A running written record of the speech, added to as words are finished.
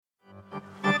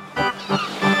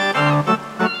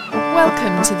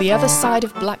Welcome to the Other Side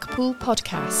of Blackpool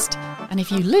podcast. And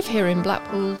if you live here in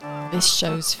Blackpool, this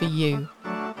show's for you.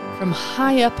 From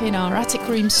high up in our attic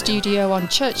room studio on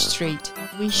Church Street,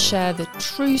 we share the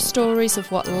true stories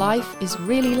of what life is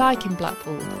really like in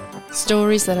Blackpool.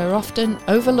 Stories that are often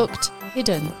overlooked,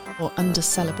 hidden, or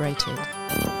under-celebrated.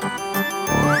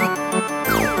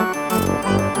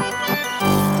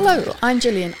 Hello, I'm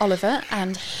Gillian Oliver,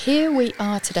 and here we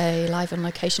are today, live on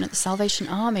location at the Salvation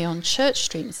Army on Church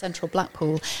Street in central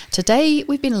Blackpool. Today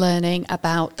we've been learning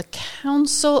about the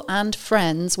council and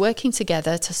friends working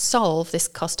together to solve this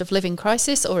cost of living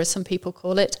crisis, or as some people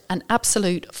call it, an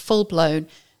absolute full-blown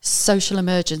social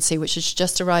emergency, which is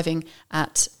just arriving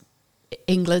at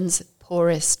England's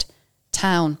poorest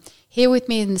town. Here with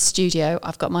me in the studio,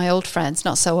 I've got my old friends,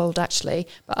 not so old actually,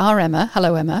 but our Emma.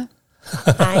 Hello, Emma.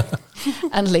 Hi.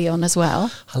 And Leon as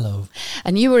well. Hello.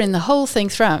 And you were in the whole thing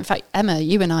throughout. In fact, Emma,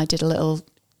 you and I did a little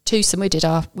twosome. We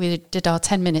did our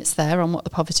 10 minutes there on what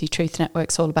the Poverty Truth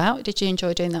Network's all about. Did you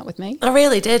enjoy doing that with me? I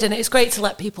really did, and it's great to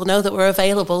let people know that we're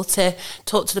available to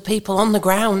talk to the people on the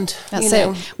ground. That's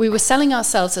it. We were selling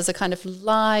ourselves as a kind of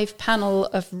live panel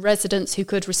of residents who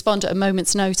could respond at a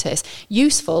moment's notice.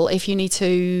 Useful if you need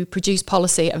to produce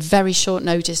policy at very short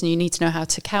notice and you need to know how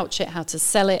to couch it, how to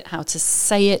sell it, how to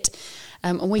say it.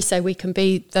 And we say we can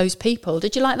be those people.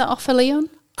 Did you like that offer,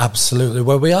 Leon? Absolutely.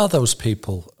 Well, we are those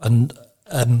people. And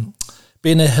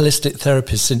being a holistic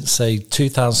therapist since, say,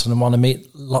 2001, I meet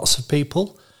lots of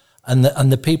people. And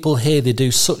the people here, they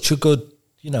do such a good,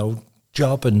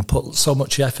 job and put so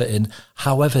much effort in.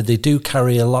 However, they do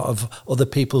carry a lot of other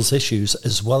people's issues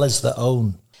as well as their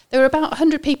own. There were about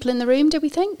 100 people in the room, did we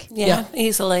think? Yeah,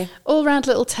 easily. All round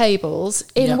little tables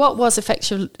in what was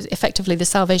effectively the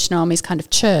Salvation Army's kind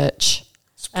of church.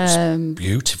 It's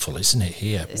beautiful, isn't it,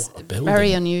 here? What a building.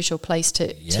 Very unusual place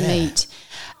to meet.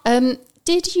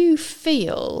 Did you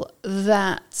feel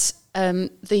that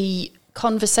the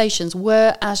conversations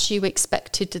were as you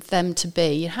expected them to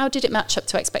be? How did it match up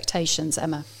to expectations,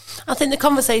 Emma? I think the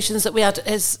conversations that we had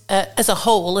as a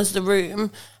whole, as the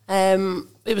room,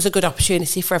 it was a good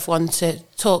opportunity for everyone to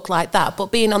talk like that.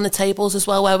 But being on the tables as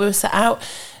well, where we were set out,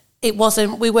 we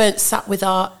weren't sat with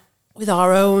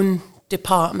our own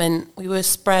department. We were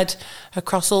spread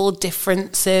across all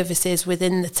different services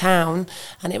within the town,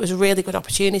 and it was a really good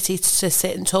opportunity to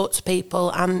sit and talk to people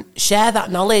and share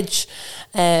that knowledge,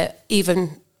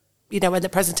 even when the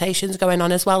presentation's going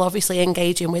on as well, obviously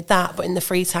engaging with that, but in the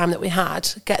free time that we had,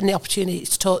 getting the opportunity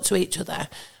to talk to each other.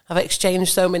 I've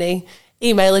exchanged so many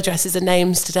email addresses and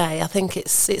names today. I think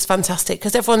it's fantastic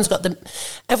because everyone's got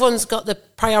the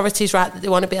priorities right, that they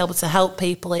want to be able to help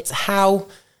people. It's how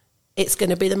it's going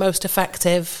to be the most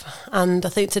effective, and I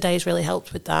think today's really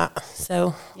helped with that.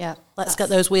 So let's get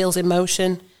those wheels in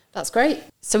motion. That's great.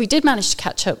 So we did manage to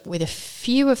catch up with a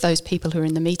few of those people who were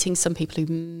in the meeting, some people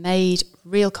who made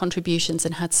real contributions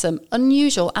and had some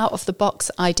unusual out-of-the-box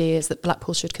ideas that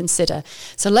Blackpool should consider.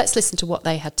 So let's listen to what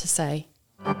they had to say.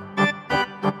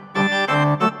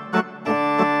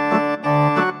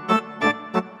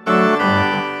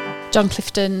 John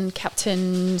Clifton,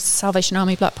 Captain, Salvation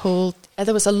Army Blackpool.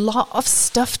 There was a lot of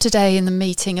stuff today in the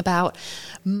meeting about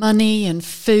money and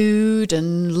food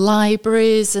and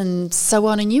libraries and so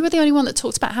on. And you were the only one that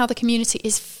talked about how the community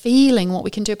is feeling, what we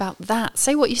can do about that.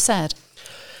 Say what you said.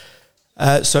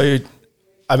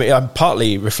 I'm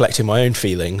partly reflecting my own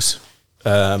feelings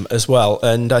as well.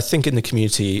 And I think in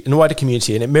the wider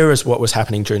community, and it mirrors what was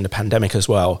happening during the pandemic as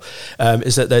well,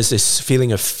 is that there's this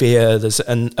feeling of fear.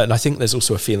 And I think there's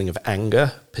also a feeling of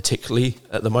anger, particularly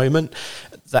at the moment.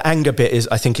 The anger bit is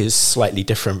slightly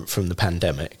different from the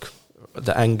pandemic.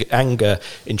 The anger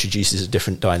introduces a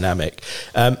different dynamic.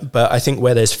 But I think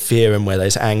where there's fear and where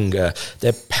there's anger,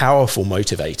 they're powerful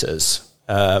motivators,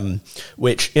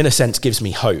 which in a sense gives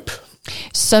me hope.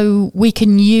 So we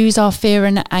can use our fear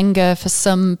and anger for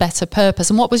some better purpose.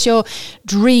 And what was your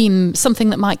dream, something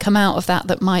that might come out of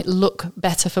that might look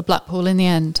better for Blackpool in the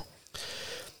end?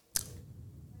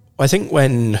 I think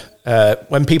when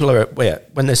people are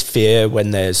when there's fear,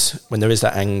 when there is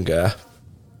that anger,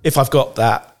 if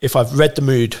I've read the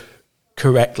mood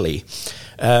correctly,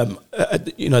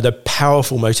 they're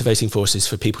powerful motivating forces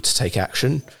for people to take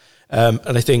action.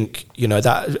 And I think,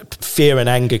 that fear and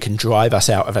anger can drive us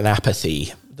out of an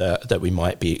apathy that we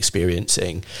might be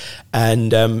experiencing.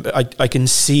 And I can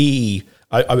see,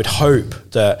 I would hope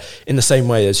that in the same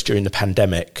way as during the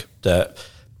pandemic, that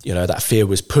that fear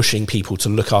was pushing people to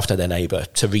look after their neighbour,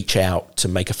 to reach out, to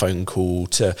make a phone call,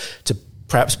 to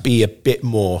perhaps be a bit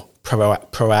more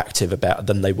proactive about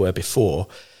than they were before.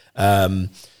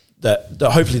 that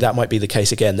hopefully that might be the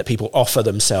case again, that people offer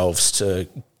themselves to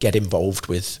get involved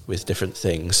with different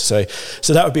things. So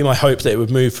that would be my hope, that it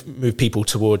would move people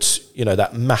towards,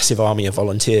 that massive army of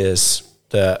volunteers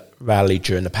that rallied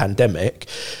during the pandemic,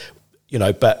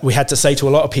 but we had to say to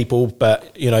a lot of people,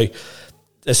 but,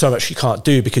 there's so much you can't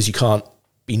do because you can't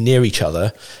be near each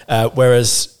other.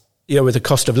 Whereas, with the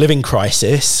cost of living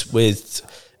crisis, with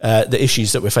the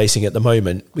issues that we're facing at the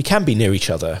moment, we can be near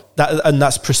each other. And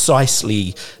that's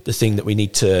precisely the thing that we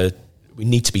need to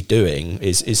be doing,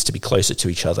 is to be closer to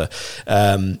each other.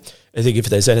 I think if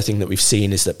there's anything that we've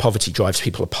seen, is that poverty drives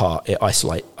people apart. It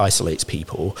isolates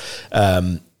people.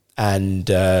 And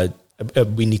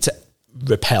we need to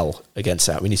repel against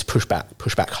that. We need to push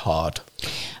back hard.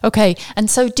 Okay. And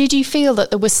so did you feel that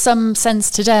there was some sense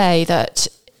today that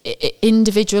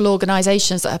individual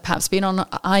organisations that have perhaps been on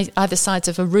either sides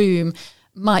of a room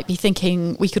might be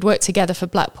thinking we could work together for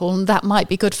Blackpool, and that might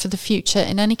be good for the future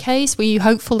in any case? Were you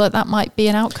hopeful that might be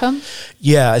an outcome?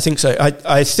 Yeah, I think so.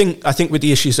 I think with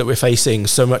the issues that we're facing,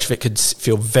 so much of it could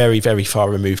feel very, very far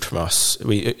removed from us.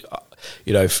 We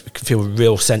feel a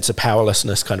real sense of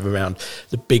powerlessness kind of around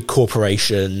the big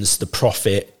corporations, the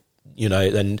profit,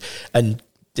 and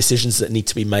decisions that need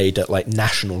to be made at like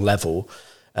national level,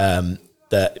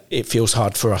 that it feels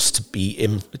hard for us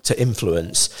to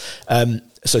influence.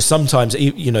 So sometimes,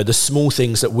 the small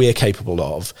things that we're capable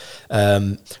of,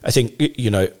 I think,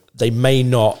 they may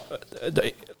not,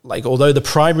 although the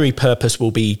primary purpose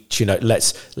will be,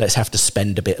 let's have to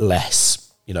spend a bit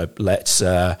less, let's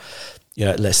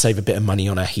save a bit of money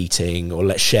on our heating, or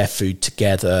let's share food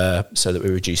together so that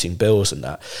we're reducing bills, and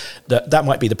that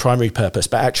might be the primary purpose.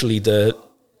 But actually the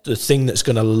thing that's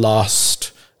going to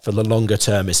last for the longer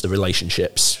term is the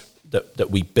relationships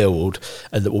that we build,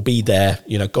 and that will be there,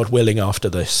 God willing, after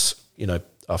this,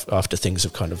 after things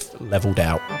have kind of leveled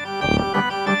out.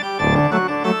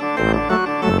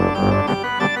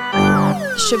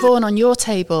 Siobhan, on your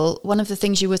table, one of the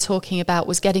things you were talking about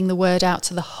was getting the word out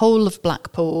to the whole of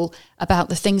Blackpool about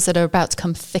the things that are about to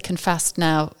come thick and fast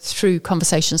now through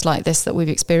conversations like this that we've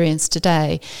experienced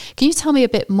today. Can you tell me a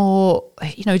bit more,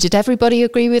 did everybody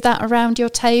agree with that around your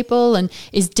table? And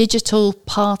is digital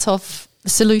part of the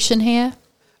solution here?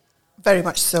 Very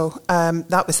much so.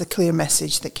 That was a clear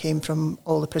message that came from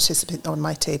all the participants on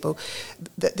my table,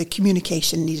 that the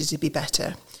communication needed to be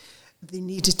better. They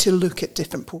needed to look at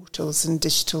different portals, and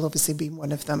digital obviously being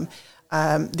one of them.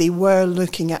 They were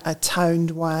looking at a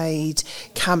town-wide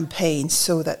campaign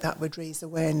so that would raise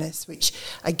awareness, which,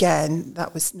 again,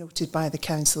 that was noted by the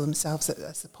council themselves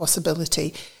as a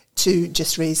possibility to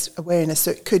just raise awareness.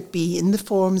 So it could be in the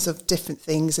forms of different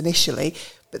things initially,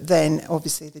 but then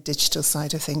obviously the digital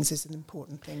side of things is an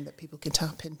important thing that people can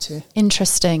tap into.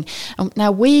 Interesting. Now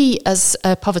we as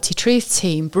a Poverty Truth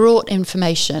team brought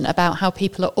information about how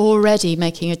people are already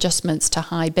making adjustments to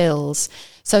high bills.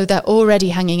 So they're already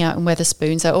hanging out in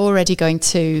Wetherspoons, they're already going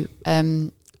to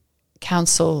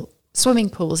council swimming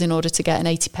pools in order to get an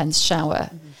 80p shower.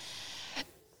 Mm-hmm.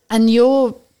 And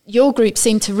your group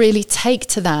seemed to really take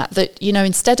to that,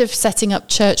 instead of setting up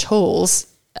church halls,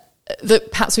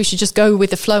 that perhaps we should just go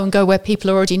with the flow and go where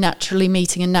people are already naturally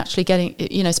meeting and naturally getting,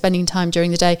 spending time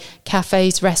during the day,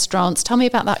 cafes, restaurants. Tell me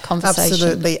about that conversation.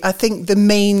 Absolutely. I think the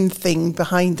main thing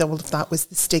behind all of that was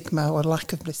the stigma, or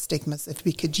lack of the stigmas. If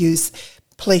we could use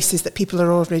places that people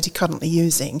are already currently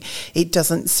using, it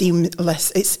doesn't seem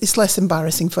it's less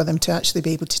embarrassing for them to actually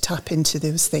be able to tap into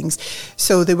those things.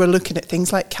 So they were looking at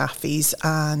things like cafes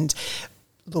and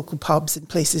local pubs and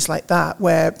places like that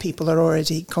where people are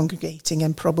already congregating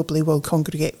and probably will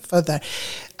congregate further.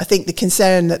 I think the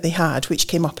concern that they had, which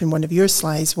came up in one of your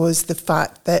slides, was the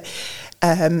fact that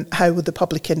how will the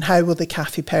publican, how will the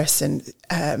cafe person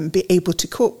be able to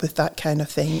cope with that kind of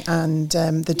thing, and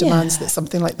the demands that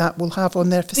something like that will have on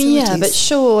their facilities. Yeah, but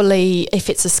surely if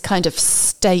it's a kind of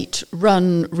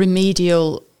state-run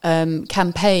remedial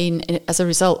campaign as a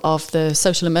result of the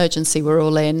social emergency we're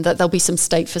all in, that there'll be some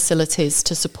state facilities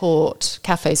to support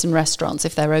cafes and restaurants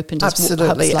if they're opened as absolutely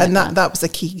pubs like and that was a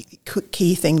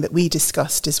key thing that we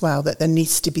discussed as well, that there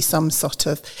needs to be some sort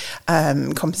of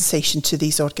compensation to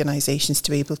these organisations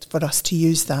to be able for us to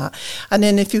use that. And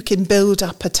then if you can build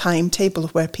up a timetable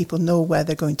where people know where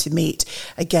they're going to meet,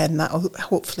 again, that will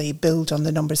hopefully build on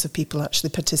the numbers of people actually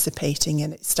participating,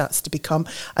 and it starts to become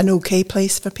an okay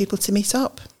place for people to meet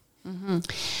up. Mm-hmm.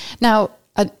 Now,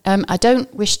 I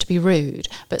don't wish to be rude,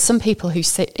 but some people who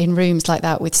sit in rooms like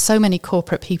that with so many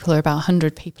corporate people, there are about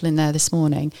 100 people in there this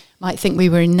morning, might think we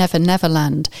were in Never Never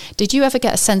Land. Did you ever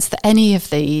get a sense that any of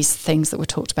these things that were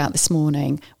talked about this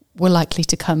morning were likely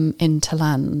to come into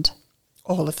land?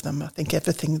 all of them. I think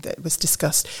everything that was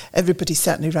discussed, everybody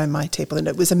certainly around my table, and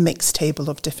it was a mixed table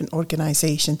of different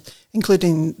organisations,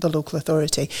 including the local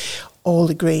authority, all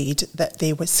agreed that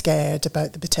they were scared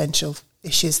about the potential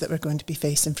issues that we're going to be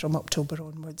facing from October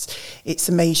onwards. It's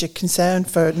a major concern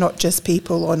for not just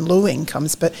people on low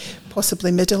incomes, but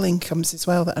possibly middle incomes as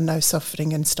well, that are now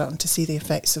suffering and starting to see the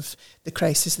effects of the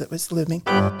crisis that was looming.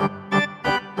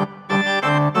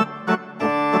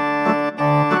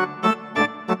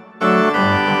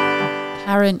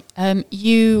 Karen,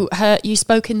 you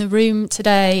spoke in the room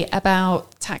today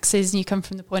about taxis, and you come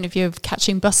from the point of view of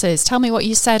catching buses. Tell me what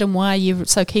you said and why you're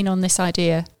so keen on this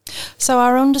idea. So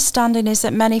our understanding is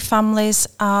that many families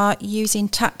are using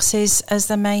taxis as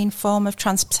the main form of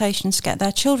transportation to get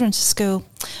their children to school,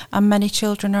 and many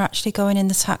children are actually going in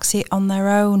the taxi on their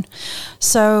own.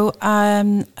 So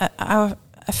a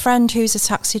friend who's a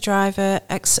taxi driver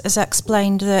has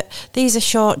explained that these are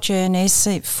short journeys,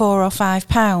 say £4 or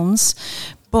 £5,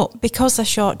 but because they're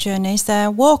short journeys, they're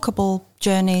walkable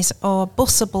journeys or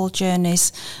busable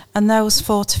journeys, and those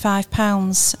 £4 to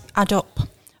 £5 add up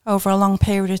over a long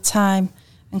period of time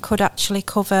and could actually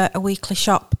cover a weekly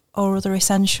shop or other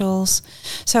essentials.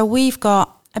 So we've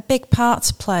got a big part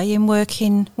to play in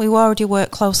working. We already work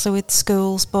closely with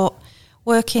schools, but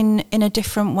working in a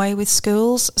different way with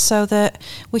schools so that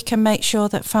we can make sure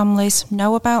that families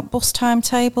know about bus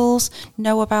timetables,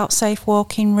 know about safe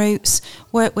walking routes,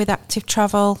 work with Active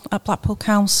Travel at Blackpool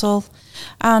Council,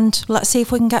 and let's see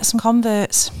if we can get some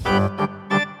converts.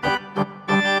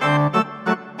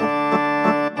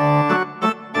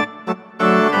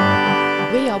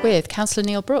 We are with Councillor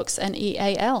Neal Brookes,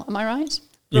 Neal, am I right?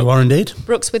 You are indeed.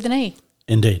 Brookes with an E.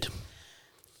 Indeed.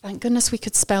 Thank goodness we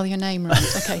could spell your name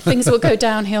right. Okay, things will go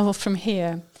downhill from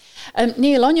here.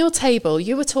 Neil, on your table,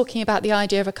 you were talking about the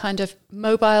idea of a kind of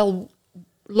mobile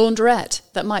laundrette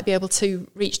that might be able to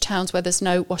reach towns where there's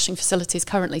no washing facilities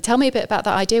currently. Tell me a bit about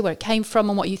that idea, where it came from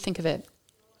and what you think of it.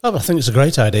 Oh, I think it's a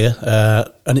great idea.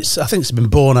 And I think it's been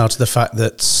born out of the fact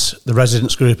that the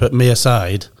residents group at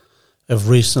Mearside have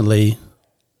recently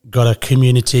got a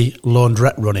community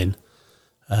laundrette running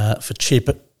for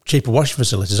cheaper washing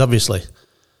facilities, obviously.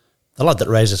 The lad that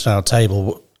raised it on our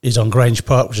table is on Grange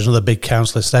Park, which is another big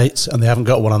council estate, and they haven't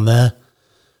got one on there.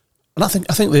 And I think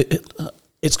that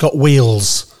it's got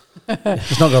wheels.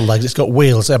 It's not got legs, it's got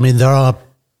wheels. I mean, there are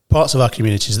parts of our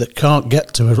communities that can't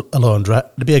get to a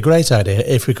laundrette. It'd be a great idea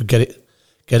if we could get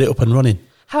it up and running.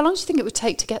 How long do you think it would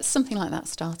take to get something like that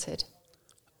started?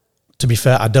 To be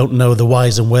fair, I don't know the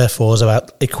whys and wherefores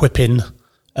about equipping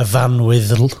a van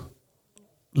with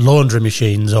laundry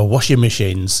machines or washing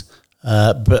machines.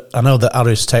 But I know that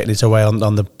Arif's taken it away on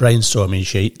the brainstorming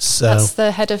sheets. So that's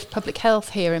the head of public health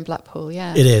here in Blackpool,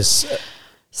 yeah. It is.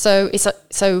 So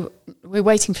we're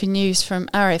waiting for news from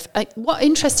Arif. What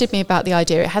interested me about the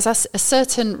idea, it has a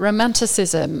certain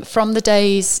romanticism from the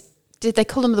days, did they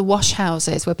call them the wash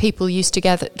houses, where people used to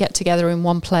get together in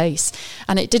one place,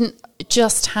 and it didn't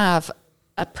just have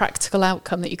a practical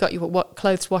outcome that you got your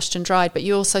clothes washed and dried, but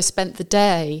you also spent the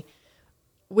day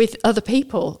with other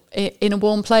people in a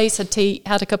warm place, had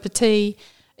a cup of tea.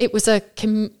 It was a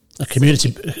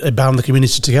community. It bound the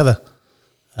community together.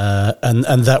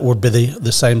 And that would be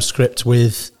the same script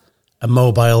with a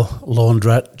mobile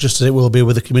laundrette, just as it will be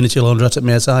with a community laundrette at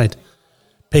Mearside.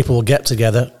 People will get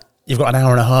together. You've got an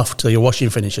hour and a half till your washing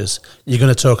finishes. You're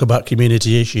going to talk about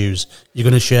community issues. You're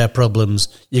going to share problems.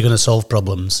 You're going to solve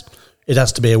problems. It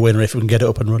has to be a winner if we can get it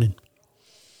up and running.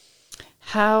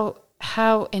 How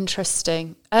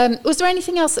interesting. Was there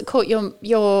anything else that caught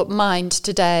your mind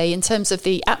today in terms of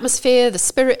the atmosphere, the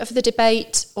spirit of the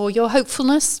debate, or your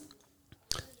hopefulness?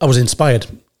 I was inspired,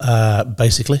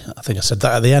 basically. I think I said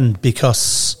that at the end,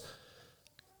 because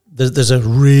there's a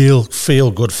real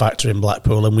feel-good factor in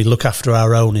Blackpool, and we look after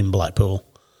our own in Blackpool.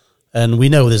 And we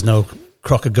know there's no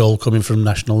crock of gold coming from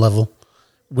national level.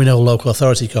 We know local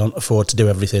authority can't afford to do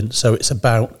everything. So it's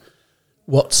about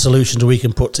what solutions we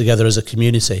can put together as a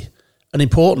community. And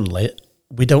importantly,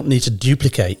 we don't need to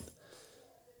duplicate,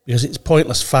 because it's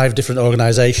pointless 5 different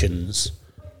organisations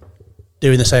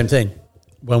doing the same thing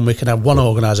when we can have one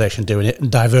organisation doing it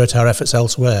and divert our efforts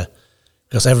elsewhere.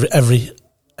 Because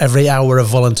every hour of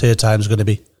volunteer time is going to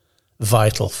be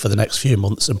vital for the next few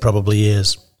months and probably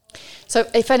years. So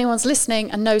if anyone's listening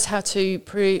and knows how to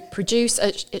produce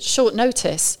at short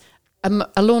notice a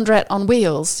laundrette on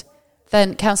wheels,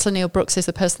 then Councillor Neal Brookes is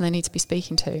the person they need to be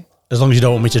speaking to. As long as you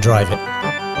don't want me to drive it.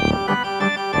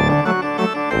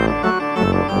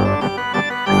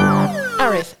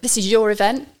 Arif, this is your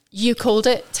event. You called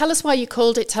it. Tell us why you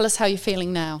called it. Tell us how you're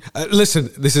feeling now. Listen,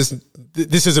 this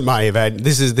isn't my event.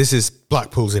 This is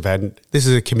Blackpool's event. This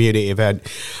is a community event.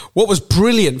 What was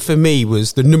brilliant for me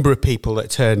was the number of people that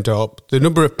turned up, the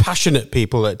number of passionate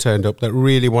people that turned up that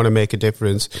really want to make a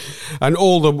difference, and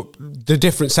all the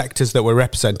different sectors that were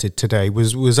represented today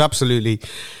was absolutely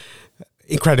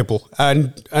incredible,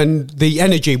 and the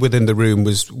energy within the room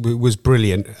was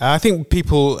brilliant. I think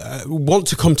people want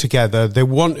to come together. They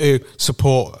want to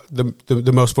support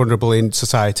the most vulnerable in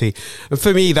society, and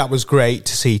for me that was great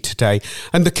to see today,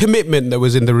 and the commitment that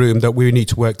was in the room that we need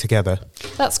to work together.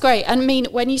 That's great. I mean,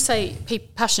 when you say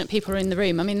passionate people are in the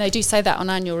room, I mean they do say that on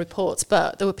annual reports,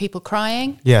 but there were people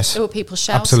crying. Yes, there were people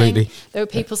shouting. Absolutely. There were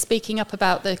people speaking up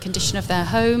about the condition of their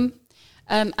home,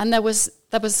 and there was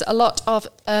a lot of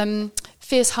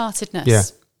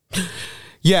fierce-heartedness.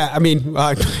 Yeah, I mean,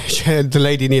 the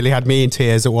lady nearly had me in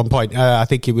tears at one point. I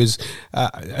think it was,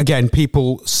 again,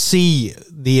 people see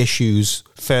the issues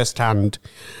firsthand.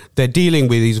 They're dealing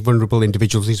with these vulnerable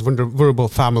individuals, these vulnerable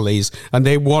families, and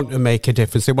they want to make a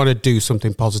difference. They want to do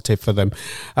something positive for them.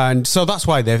 And so that's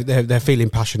why they're feeling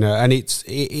passionate. And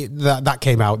that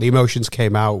came out, the emotions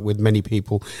came out with many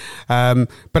people. But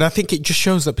I think it just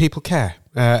shows that people care.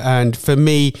 And for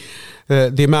me,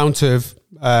 the amount of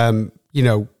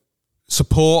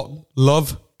support,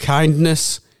 love,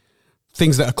 kindness,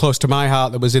 things that are close to my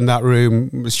heart that was in that room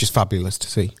was just fabulous to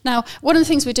see. Now, one of the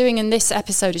things we're doing in this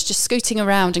episode is just scooting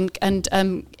around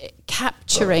and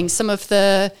capturing some of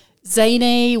the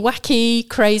zany, wacky,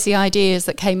 crazy ideas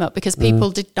that came up because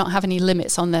people did not have any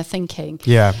limits on their thinking.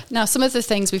 Yeah. Now, some of the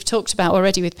things we've talked about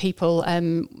already with people,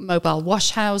 mobile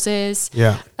wash houses,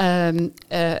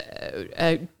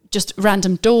 just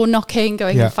random door knocking,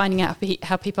 going and finding out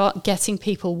how people are, getting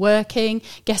people working,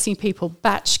 getting people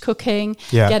batch cooking,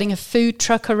 getting a food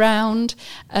truck around.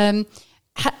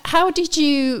 How did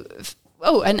you...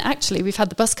 Oh, and actually, we've had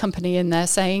the bus company in there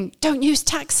saying, don't use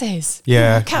taxis.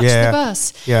 Catch the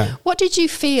bus. Yeah. What did you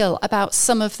feel about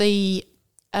some of those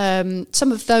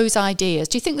ideas?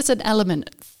 Do you think there's an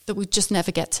element that we just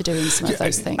never get to doing some of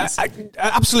those things?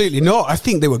 Absolutely not. I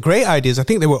think they were great ideas. I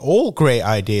think they were all great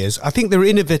ideas. I think they're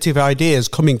innovative ideas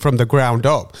coming from the ground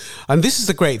up. And this is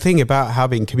the great thing about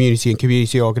having community and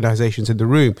community organisations in the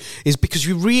room, is because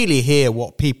you really hear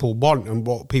what people want and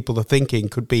what people are thinking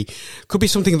could be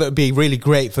something that would be really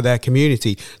great for their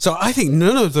community. So I think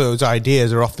none of those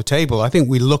ideas are off the table. I think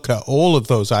we look at all of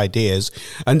those ideas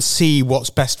and see what's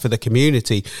best for the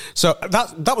community. So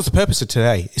that was the purpose of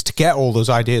today, is to get all those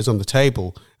ideas on the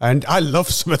table. And I love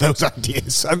some of those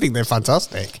ideas. I think they're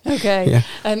fantastic. Okay.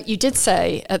 Yeah. You did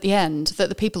say at the end that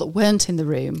the people that weren't in the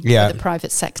room were the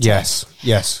private sector.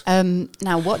 Yes.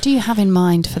 Now, what do you have in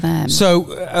mind for them?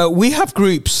 So we have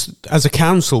groups, as a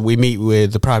council, we meet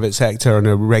with the private sector on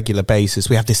a regular basis.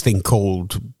 We have this thing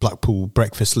called Blackpool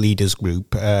Breakfast Leaders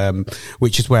Group,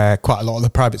 which is where quite a lot of the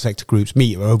private sector groups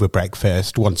meet over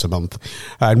breakfast once a month.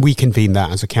 And we convene that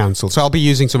as a council. So I'll be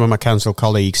using some of my council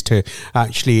colleagues to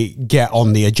actually get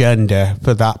on the agenda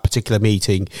for that particular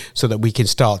meeting so that we can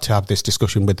start to have this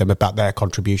discussion with them about their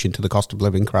contribution to the cost of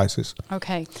living crisis.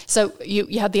 Okay. So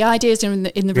you had the ideas in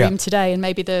the room today and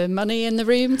maybe the money in the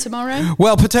room tomorrow?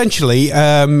 Well, potentially.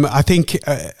 I think...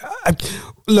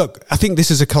 Look, I think this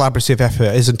is a collaborative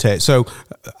effort, isn't it? So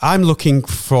I'm looking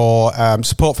for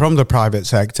support from the private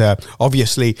sector.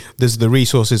 Obviously, there's the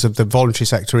resources of the voluntary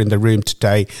sector in the room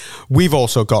today. We've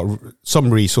also got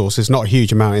some resources, not a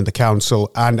huge amount in the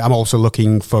council, and I'm also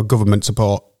looking for government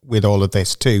support with all of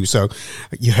this too. So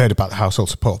you heard about the Household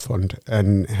Support Fund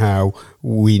and how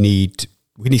we need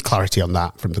clarity on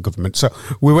that from the government. So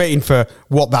we're waiting for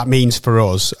what that means for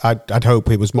us. I'd hope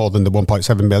it was more than the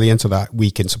 1.7 million so that we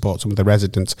can support some of the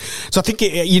residents. So I think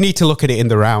you need to look at it in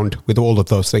the round with all of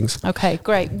those things. Okay,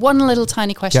 great. One little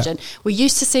tiny question. Yeah. We're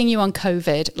used to seeing you on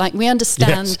COVID. Like, we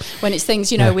understand when it's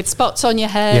things, with spots on your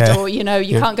head or, you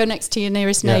can't go next to your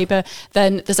nearest neighbour,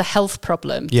 then there's a health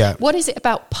problem. Yeah. What is it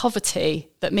about poverty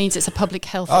that means it's a public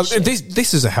health issue?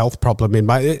 This is a health problem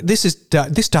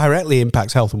this directly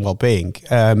impacts health and well-being.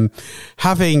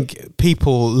 Having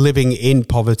people living in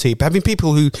poverty, having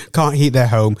people who can't heat their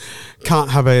home,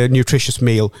 can't have a nutritious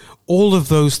meal, all of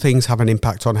those things have an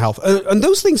impact on health. And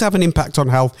those things have an impact on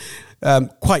health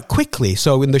quite quickly,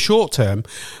 so in the short term.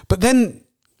 But then,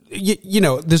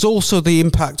 there's also the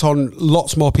impact on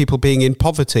lots more people being in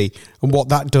poverty and what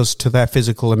that does to their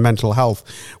physical and mental health.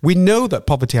 We know that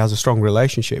poverty has a strong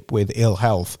relationship with ill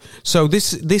health. So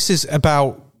this is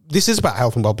about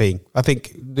health and well-being. I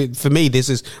think for me, this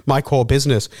is my core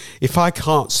business. If I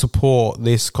can't support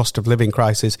this cost of living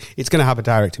crisis, it's going to have a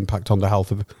direct impact on the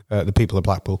health of the people of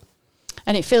Blackpool.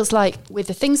 And it feels like with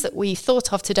the things that we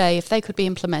thought of today, if they could be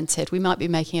implemented, we might be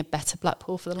making a better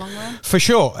Blackpool for the long run. For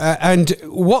sure. And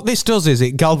what this does is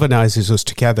it galvanises us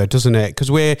together, doesn't it? Because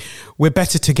we're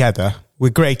better together. We're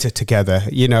greater together,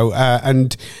 you know.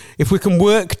 And if we can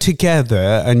work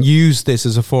together and use this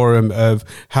as a forum of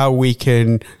how we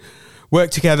can work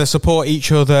together, support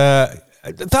each other.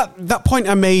 That point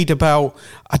I made about,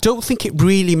 I don't think it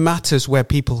really matters where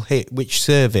people hit which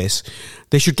service.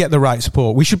 They should get the right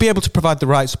support. We should be able to provide the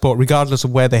right support regardless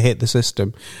of where they hit the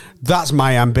system. That's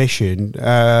my ambition.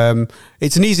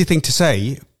 It's an easy thing to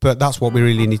say, but that's what we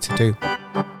really need to do.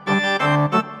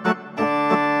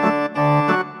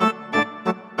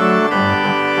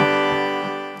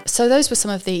 So those were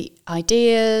some of the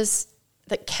ideas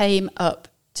that came up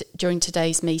during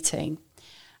today's meeting.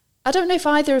 I don't know if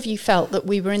either of you felt that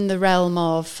we were in the realm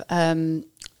of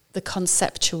the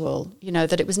conceptual, you know,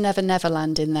 that it was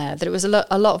Neverland in there, that it was a lot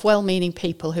of well-meaning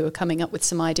people who were coming up with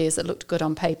some ideas that looked good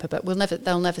on paper, but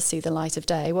they'll never see the light of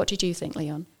day. What did you think,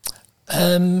 Leon?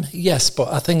 Yes,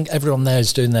 but I think everyone there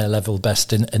is doing their level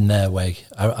best in their way.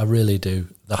 I really do.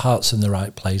 The heart's in the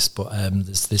right place, but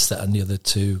there's this, that and the other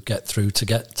to get through to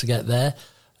get there.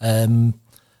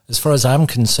 As far as I'm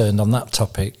concerned on that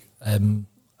topic,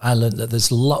 I learned that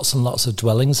there's lots and lots of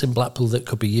dwellings in Blackpool that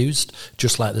could be used,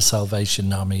 just like the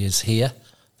Salvation Army is here.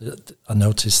 I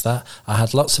noticed that. I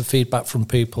had lots of feedback from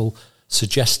people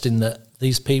suggesting that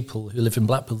these people who live in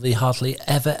Blackpool, they hardly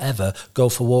ever go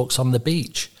for walks on the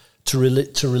beach to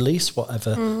release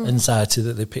whatever anxiety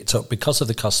that they picked up because of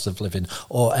the cost of living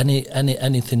or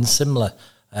anything similar.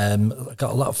 I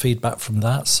got a lot of feedback from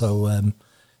that, so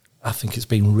I think it's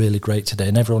been really great today,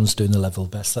 and everyone's doing the level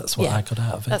best. That's what I got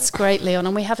out of it. That's great, Leon.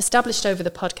 And we have established over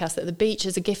the podcast that the beach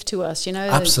is a gift to us, you know.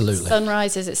 Absolutely. The sun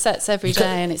rises, it sets every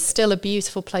day, and it's still a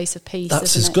beautiful place of peace.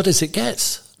 That's as good as it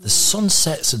gets. The sun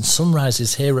sets and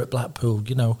sunrises here at Blackpool,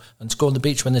 you know, and to go on the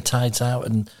beach when the tide's out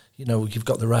and, you know, you've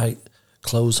got the right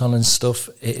clothes on and stuff.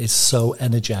 It is so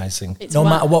energising, no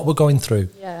matter what we're going through.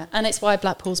 Yeah, and it's why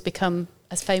Blackpool's become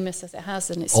as famous as it has,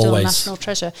 and it's still Always. a national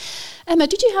treasure. Emma,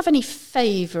 did you have any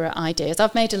favourite ideas?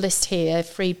 I've made a list here: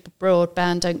 free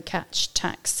broadband, don't catch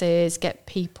taxis, get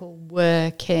people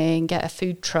working, get a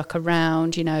food truck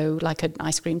around, you know, like an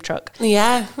ice cream truck.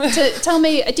 Yeah. Tell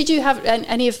me, did you have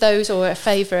any of those or a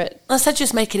favourite? I said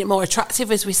just making it more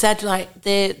attractive, as we said, like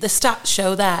the stats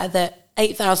show there that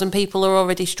 8,000 people are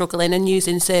already struggling and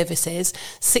using services.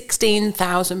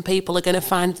 16,000 people are going to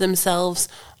find themselves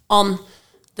on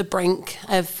the brink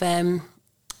of,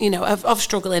 of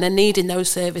struggling and needing those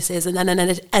services. And then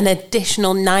an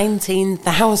additional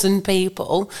 19,000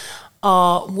 people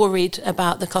are worried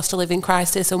about the cost of living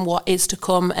crisis and what is to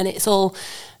come. And it's all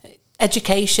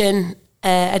education,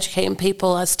 educating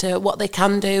people as to what they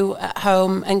can do at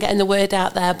home and getting the word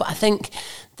out there. But I think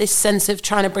this sense of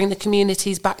trying to bring the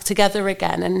communities back together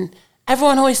again, and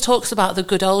everyone always talks about the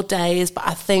good old days, but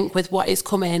I think with what is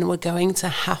coming, we're going to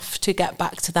have to get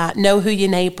back to that. Know who your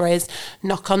neighbour is,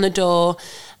 knock on the door,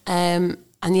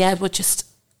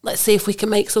 let's see if we can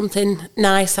make something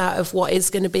nice out of what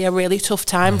is going to be a really tough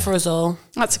time for us all.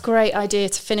 That's a great idea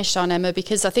to finish on, Emma,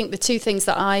 because I think the two things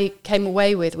that I came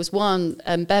away with was one,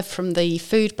 Bev from the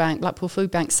food bank, Blackpool Food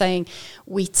Bank, saying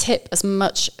we tip as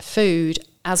much food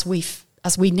as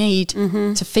we need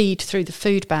to feed through the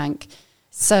food bank.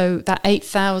 So that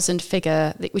 8,000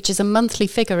 figure, which is a monthly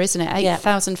figure, isn't it?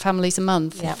 8,000 families a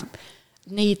month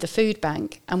need the food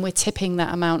bank, and we're tipping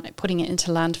that amount, putting it into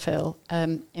landfill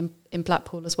in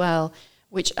Blackpool as well,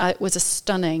 which was a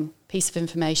stunning piece of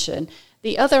information.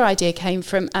 The other idea came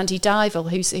from Andy Divell,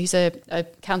 who's a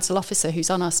council officer who's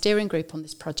on our steering group on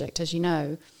this project, as you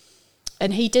know.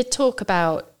 And he did talk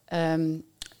about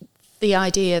the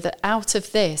idea that out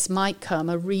of this might come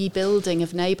a rebuilding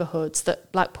of neighbourhoods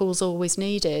that Blackpool's always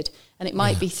needed. And it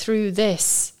might be through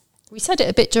this. We said it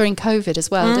a bit during COVID as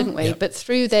well, didn't we? Yep. But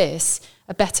through this,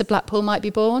 a better Blackpool might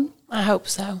be born. I hope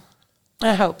so.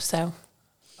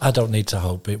 I don't need to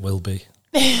hope, it will be.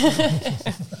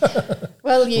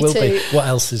 Well, you two. What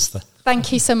else is there?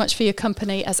 Thank you so much for your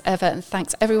company as ever, and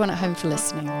thanks everyone at home for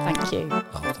listening. Thank you.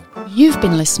 You've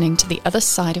been listening to the Other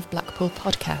Side of Blackpool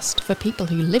podcast for people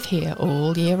who live here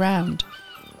all year round.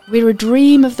 We're a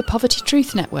dream of the Poverty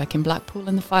Truth Network in Blackpool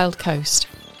and the Fylde Coast.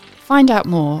 Find out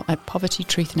more at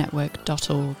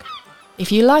povertytruthnetwork.org.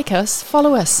 If you like us,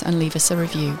 follow us and leave us a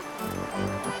review.